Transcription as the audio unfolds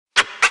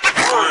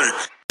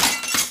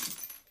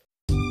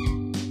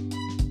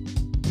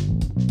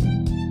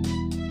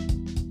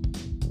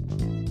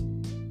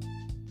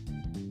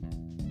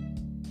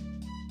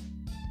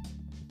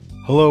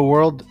Hello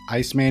world,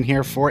 Iceman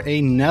here for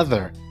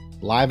another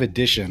live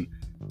edition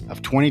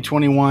of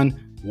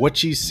 2021.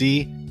 What you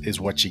see is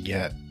what you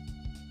get.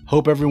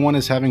 Hope everyone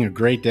is having a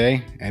great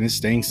day and is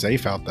staying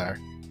safe out there.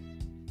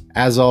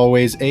 As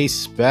always, a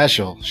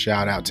special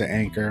shout out to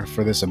Anchor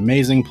for this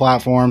amazing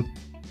platform,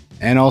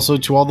 and also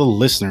to all the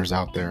listeners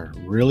out there.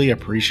 Really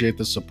appreciate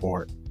the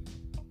support.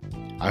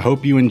 I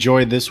hope you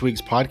enjoyed this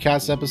week's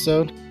podcast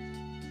episode.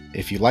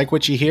 If you like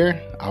what you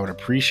hear, I would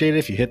appreciate it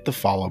if you hit the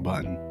follow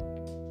button.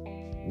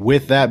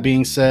 With that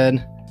being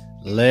said,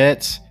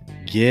 let's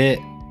get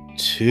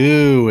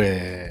to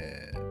it.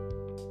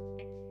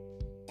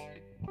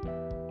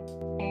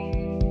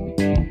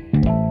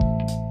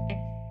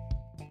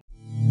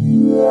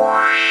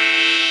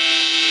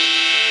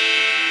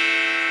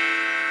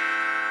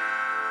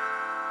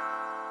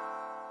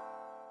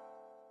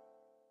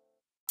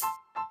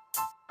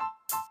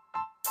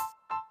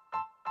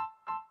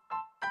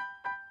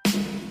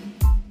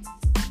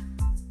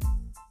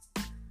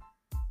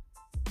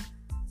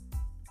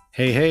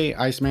 Hey,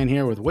 Iceman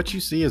here with What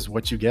You See Is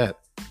What You Get.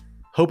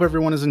 Hope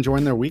everyone is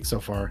enjoying their week so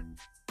far.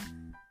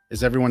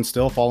 Is everyone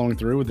still following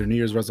through with their New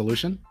Year's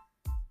resolution?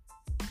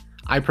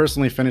 I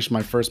personally finished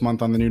my first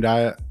month on the new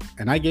diet,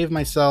 and I gave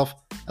myself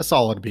a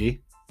solid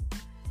B.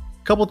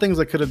 Couple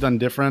things I could have done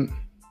different,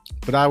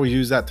 but I will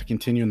use that to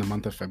continue in the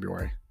month of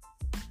February.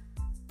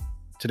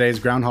 Today is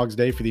Groundhog's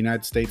Day for the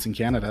United States and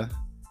Canada.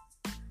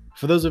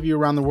 For those of you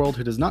around the world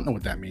who does not know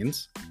what that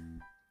means,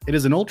 it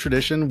is an old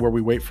tradition where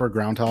we wait for a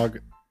groundhog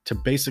to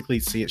basically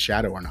see its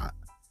shadow or not.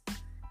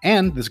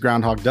 And this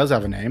groundhog does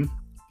have a name,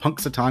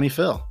 Punxsutawney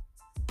Phil.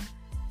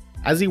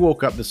 As he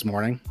woke up this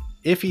morning,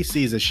 if he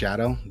sees his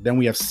shadow, then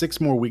we have 6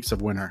 more weeks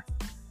of winter.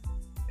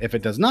 If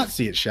it does not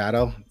see its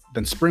shadow,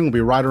 then spring will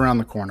be right around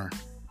the corner.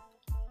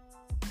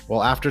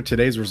 Well, after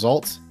today's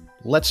results,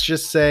 let's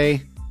just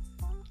say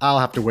I'll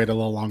have to wait a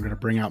little longer to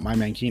bring out my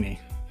mankini.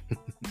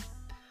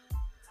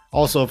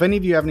 Also, if any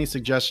of you have any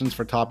suggestions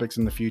for topics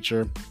in the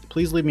future,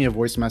 please leave me a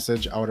voice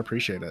message. I would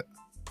appreciate it.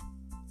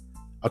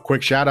 A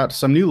quick shout out to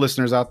some new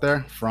listeners out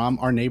there from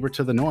our neighbor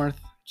to the north,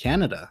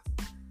 Canada.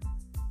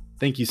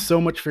 Thank you so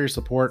much for your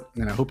support,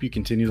 and I hope you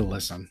continue to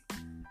listen.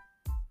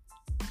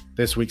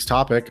 This week's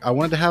topic, I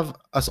wanted to have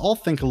us all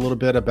think a little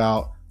bit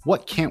about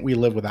what can't we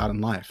live without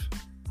in life.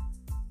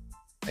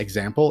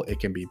 Example, it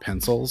can be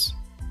pencils,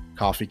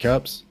 coffee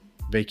cups,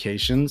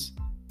 vacations,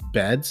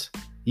 beds,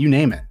 you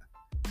name it.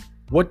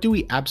 What do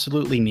we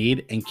absolutely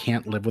need and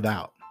can't live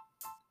without?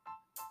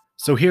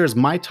 So here's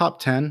my top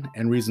 10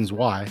 and reasons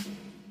why.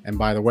 And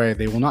by the way,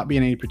 they will not be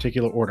in any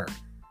particular order.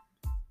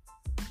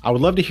 I would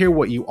love to hear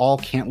what you all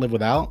can't live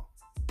without.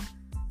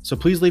 So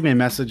please leave me a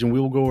message and we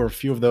will go over a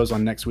few of those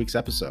on next week's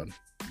episode.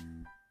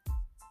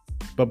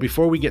 But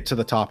before we get to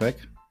the topic,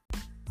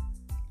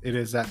 it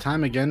is that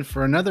time again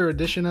for another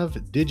edition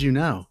of Did You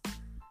Know?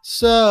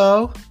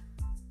 So,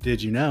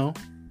 did you know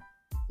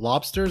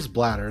lobsters'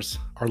 bladders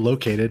are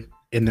located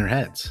in their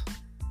heads?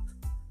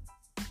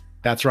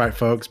 That's right,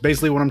 folks.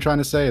 Basically what I'm trying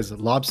to say is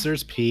that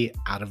lobsters pee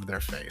out of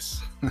their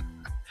face.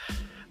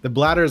 The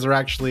bladders are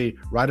actually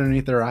right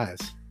underneath their eyes.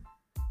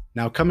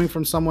 Now, coming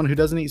from someone who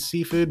doesn't eat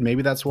seafood,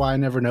 maybe that's why I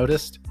never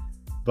noticed,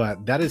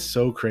 but that is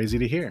so crazy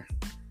to hear.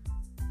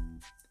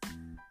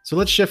 So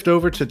let's shift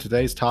over to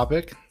today's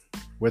topic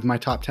with my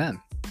top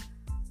 10.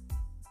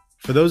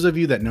 For those of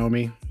you that know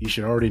me, you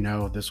should already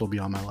know this will be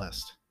on my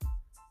list.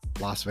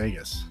 Las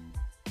Vegas.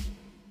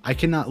 I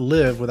cannot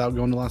live without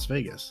going to Las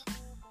Vegas.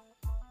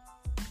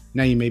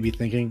 Now you may be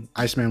thinking,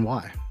 Iceman,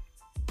 why?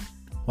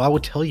 Well, I will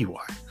tell you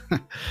why.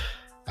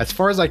 As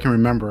far as I can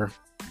remember,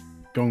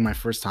 going my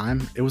first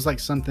time, it was like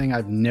something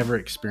I've never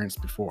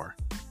experienced before.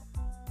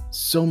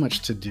 So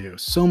much to do,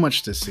 so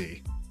much to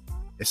see.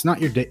 It's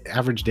not your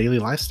average daily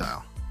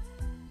lifestyle.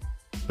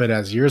 But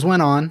as years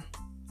went on,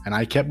 and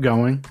I kept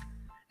going,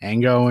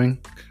 and going,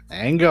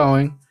 and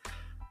going,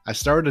 I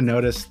started to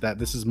notice that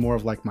this is more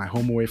of like my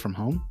home away from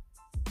home.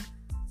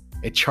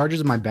 It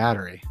charges my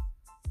battery.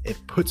 It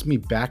puts me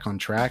back on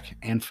track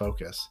and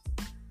focus.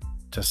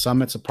 To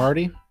some, it's a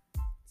party.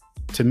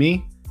 To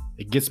me,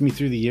 it gets me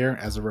through the year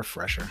as a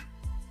refresher.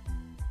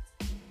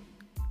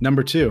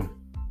 Number 2,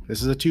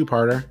 this is a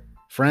 2-parter,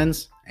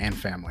 friends and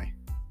family.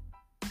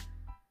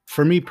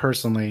 For me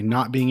personally,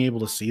 not being able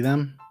to see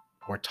them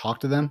or talk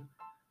to them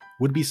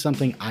would be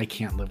something I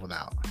can't live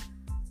without.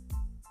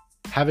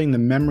 Having the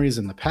memories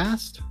in the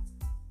past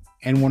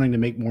and wanting to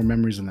make more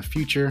memories in the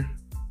future,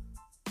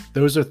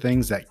 those are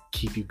things that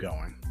keep you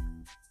going.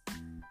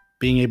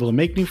 Being able to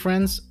make new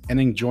friends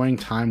and enjoying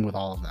time with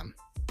all of them.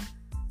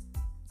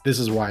 This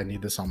is why I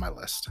need this on my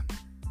list.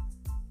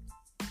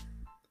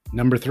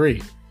 Number 3,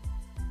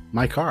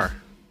 my car.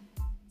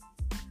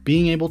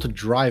 Being able to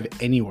drive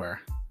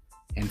anywhere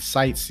and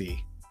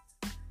sightsee,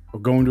 or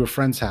going to a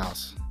friend's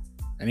house,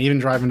 and even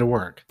driving to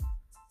work.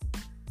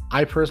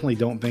 I personally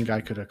don't think I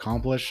could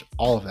accomplish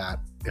all of that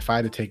if I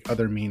had to take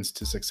other means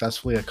to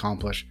successfully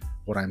accomplish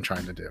what I'm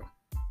trying to do.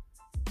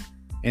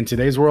 In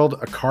today's world,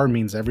 a car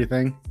means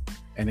everything,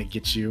 and it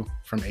gets you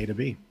from A to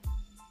B.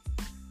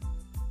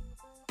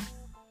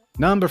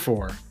 Number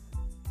 4,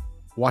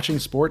 watching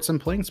sports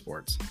and playing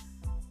sports.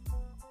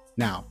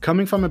 Now,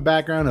 coming from a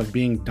background of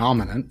being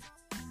dominant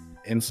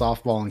in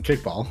softball and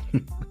kickball,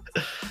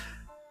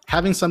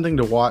 having something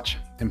to watch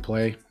and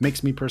play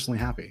makes me personally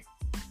happy.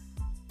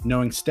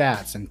 Knowing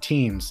stats and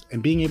teams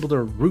and being able to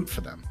root for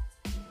them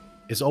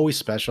is always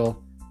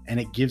special, and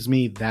it gives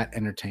me that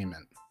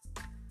entertainment,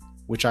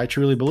 which I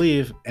truly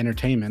believe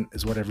entertainment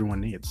is what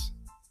everyone needs.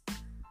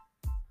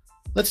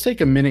 Let's take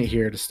a minute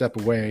here to step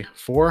away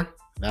for,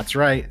 that's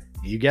right,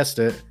 you guessed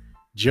it,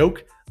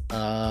 joke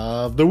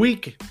of the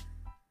week.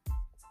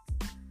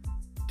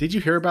 Did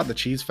you hear about the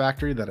cheese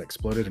factory that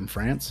exploded in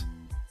France?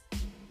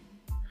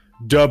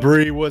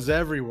 Debris was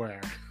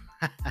everywhere.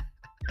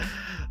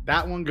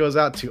 That one goes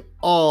out to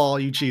all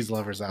you cheese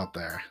lovers out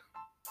there.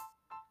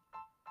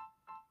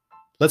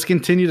 Let's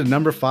continue to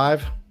number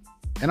 5.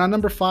 And on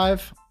number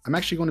 5, I'm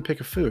actually going to pick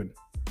a food.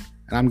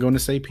 And I'm going to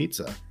say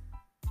pizza.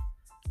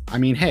 I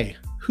mean, hey,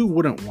 who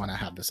wouldn't want to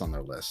have this on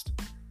their list?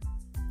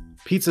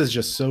 Pizza is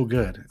just so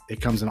good.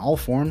 It comes in all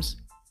forms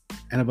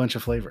and a bunch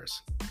of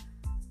flavors.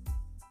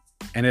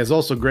 And it is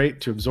also great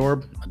to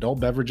absorb adult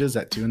beverages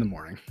at 2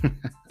 a.m.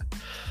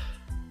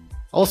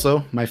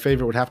 Also, my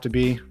favorite would have to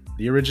be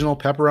the original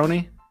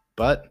pepperoni,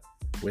 but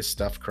with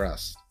stuffed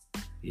crust.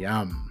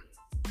 Yum.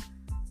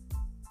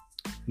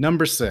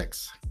 Number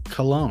 6,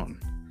 cologne.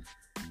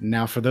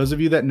 Now, for those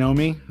of you that know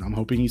me, I'm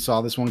hoping you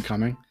saw this one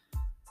coming.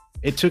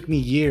 It took me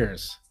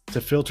years to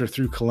filter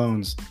through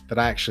colognes that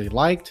I actually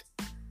liked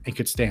and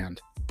could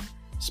stand.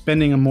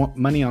 Spending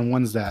money on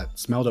ones that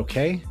smelled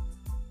okay,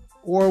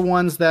 or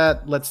ones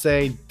that, let's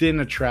say,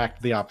 didn't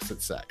attract the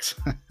opposite sex.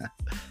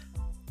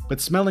 But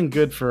smelling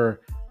good for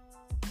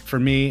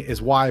me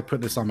is why I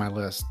put this on my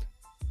list,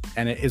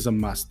 and it is a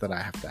must that I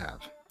have to have.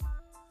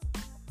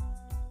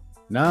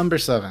 Number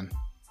 7,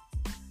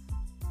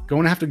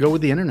 going to have to go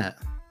with the internet.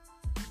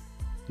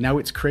 Now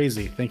it's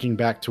crazy thinking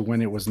back to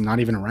when it was not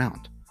even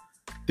around.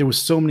 There was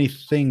so many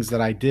things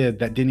that I did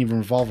that didn't even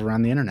revolve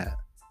around the internet.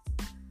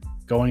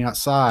 Going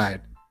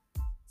outside,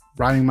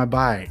 riding my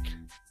bike.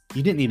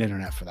 You didn't need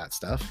internet for that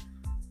stuff.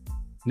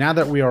 Now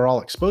that we are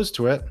all exposed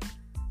to it,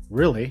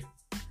 really,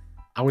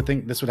 I would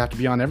think this would have to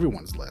be on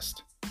everyone's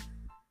list.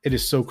 It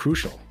is so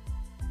crucial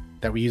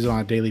that we use it on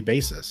a daily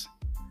basis.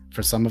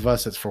 For some of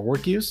us, it's for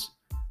work use.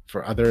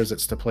 For others,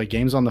 it's to play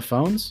games on the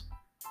phones.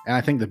 And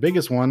I think the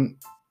biggest one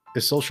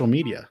is social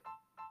media.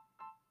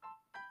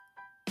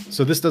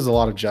 So this does a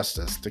lot of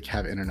justice to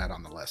have internet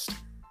on the list.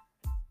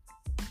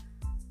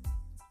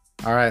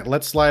 All right,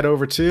 let's slide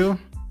over to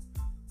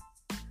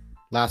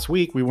last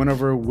week. We went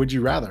over Would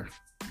You Rather.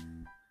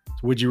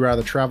 Would you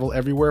rather travel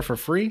everywhere for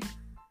free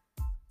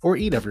or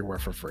eat everywhere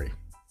for free?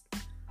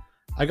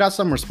 I got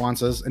some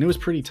responses and it was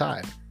pretty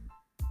tied.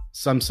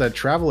 Some said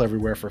travel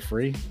everywhere for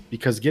free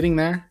because getting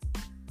there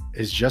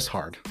is just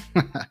hard.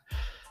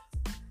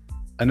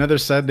 Another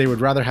said they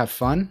would rather have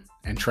fun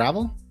and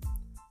travel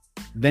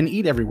than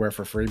eat everywhere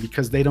for free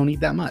because they don't eat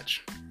that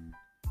much.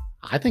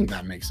 I think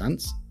that makes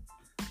sense.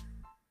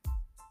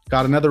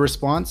 Got another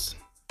response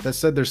that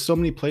said there's so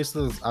many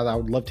places I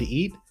would love to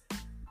eat,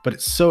 but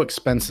it's so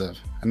expensive,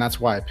 and that's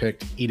why I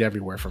picked eat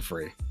everywhere for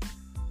free.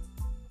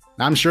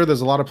 Now, I'm sure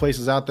there's a lot of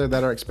places out there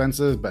that are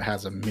expensive but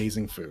has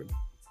amazing food.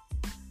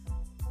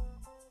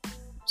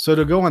 So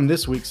to go on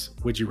this week's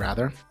Would You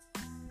Rather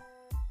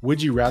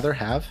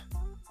have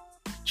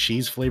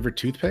cheese-flavored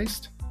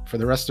toothpaste for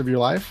the rest of your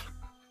life?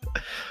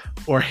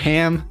 Or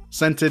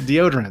ham-scented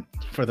deodorant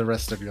for the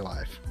rest of your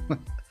life?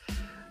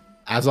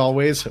 As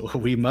always,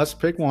 we must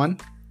pick one.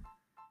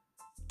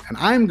 And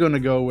I'm going to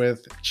go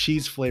with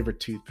cheese-flavored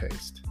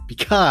toothpaste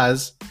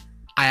because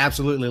I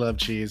absolutely love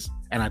cheese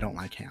and I don't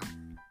like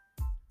ham.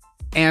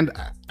 And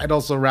I'd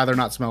also rather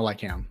not smell like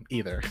ham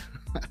either.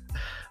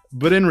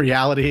 But in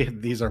reality,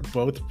 these are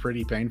both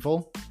pretty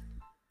painful.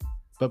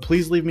 But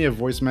please leave me a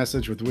voice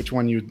message with which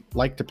one you'd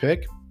like to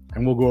pick,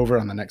 and we'll go over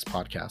it on the next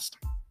podcast.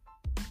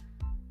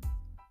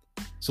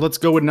 So let's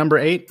go with number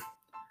 8,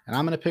 and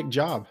I'm going to pick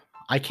job.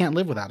 I can't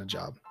live without a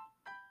job.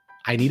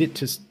 I need it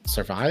to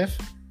survive,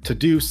 to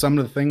do some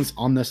of the things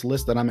on this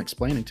list that I'm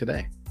explaining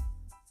today.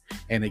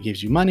 And it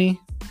gives you money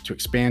to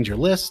expand your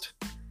list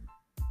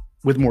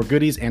with more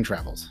goodies and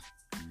travels.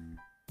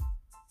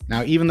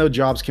 Now, even though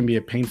jobs can be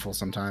painful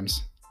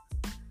sometimes,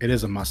 it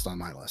is a must on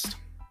my list.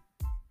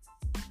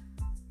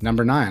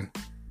 Number 9.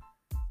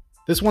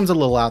 This one's a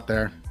little out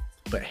there,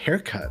 but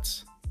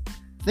haircuts.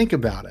 Think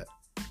about it.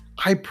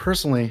 I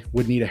personally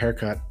would need a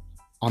haircut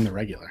on the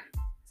regular.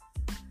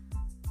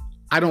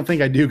 I don't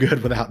think I do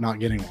good without not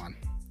getting one.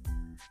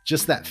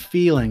 Just that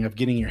feeling of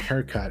getting your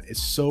haircut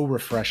is so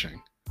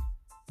refreshing.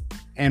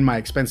 And my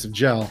expensive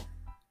gel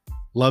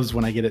loves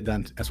when I get it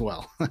done as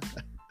well.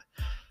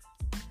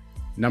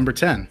 Number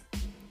 10.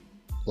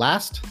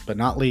 Last but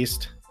not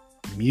least,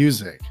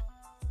 music.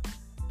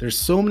 There's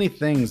so many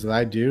things that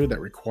I do that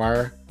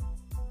require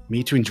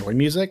me to enjoy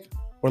music,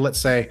 or let's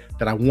say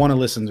that I want to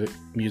listen to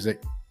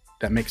music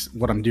that makes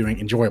what I'm doing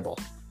enjoyable.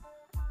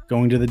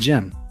 Going to the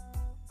gym,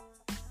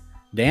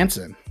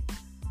 dancing,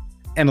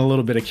 and a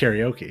little bit of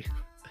karaoke.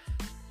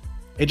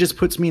 It just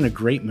puts me in a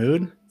great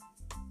mood,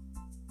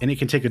 and it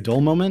can take a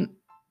dull moment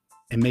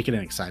and make it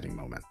an exciting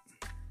moment.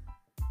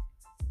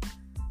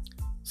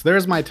 So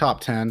there's my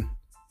top 10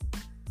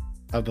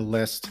 of the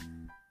list.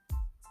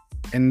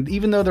 And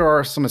even though there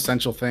are some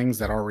essential things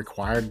that are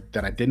required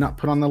that I did not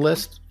put on the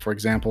list, for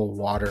example,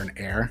 water and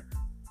air,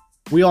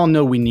 we all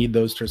know we need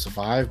those to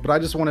survive, but I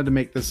just wanted to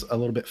make this a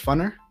little bit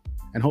funner,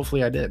 and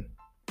hopefully I did.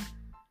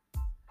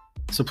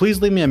 So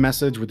please leave me a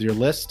message with your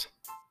list.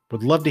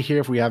 Would love to hear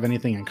if we have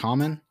anything in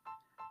common,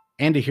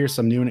 and to hear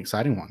some new and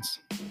exciting ones.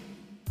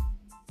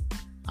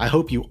 I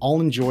hope you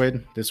all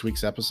enjoyed this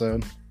week's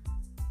episode.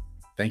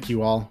 Thank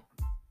you all.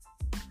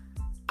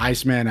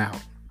 Iceman out.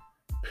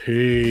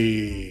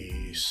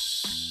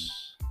 Peace.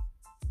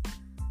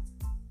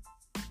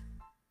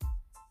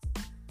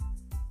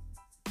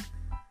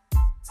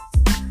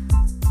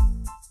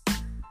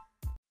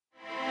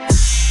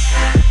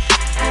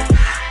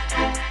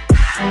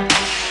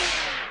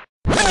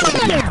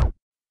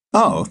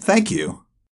 Oh, thank you.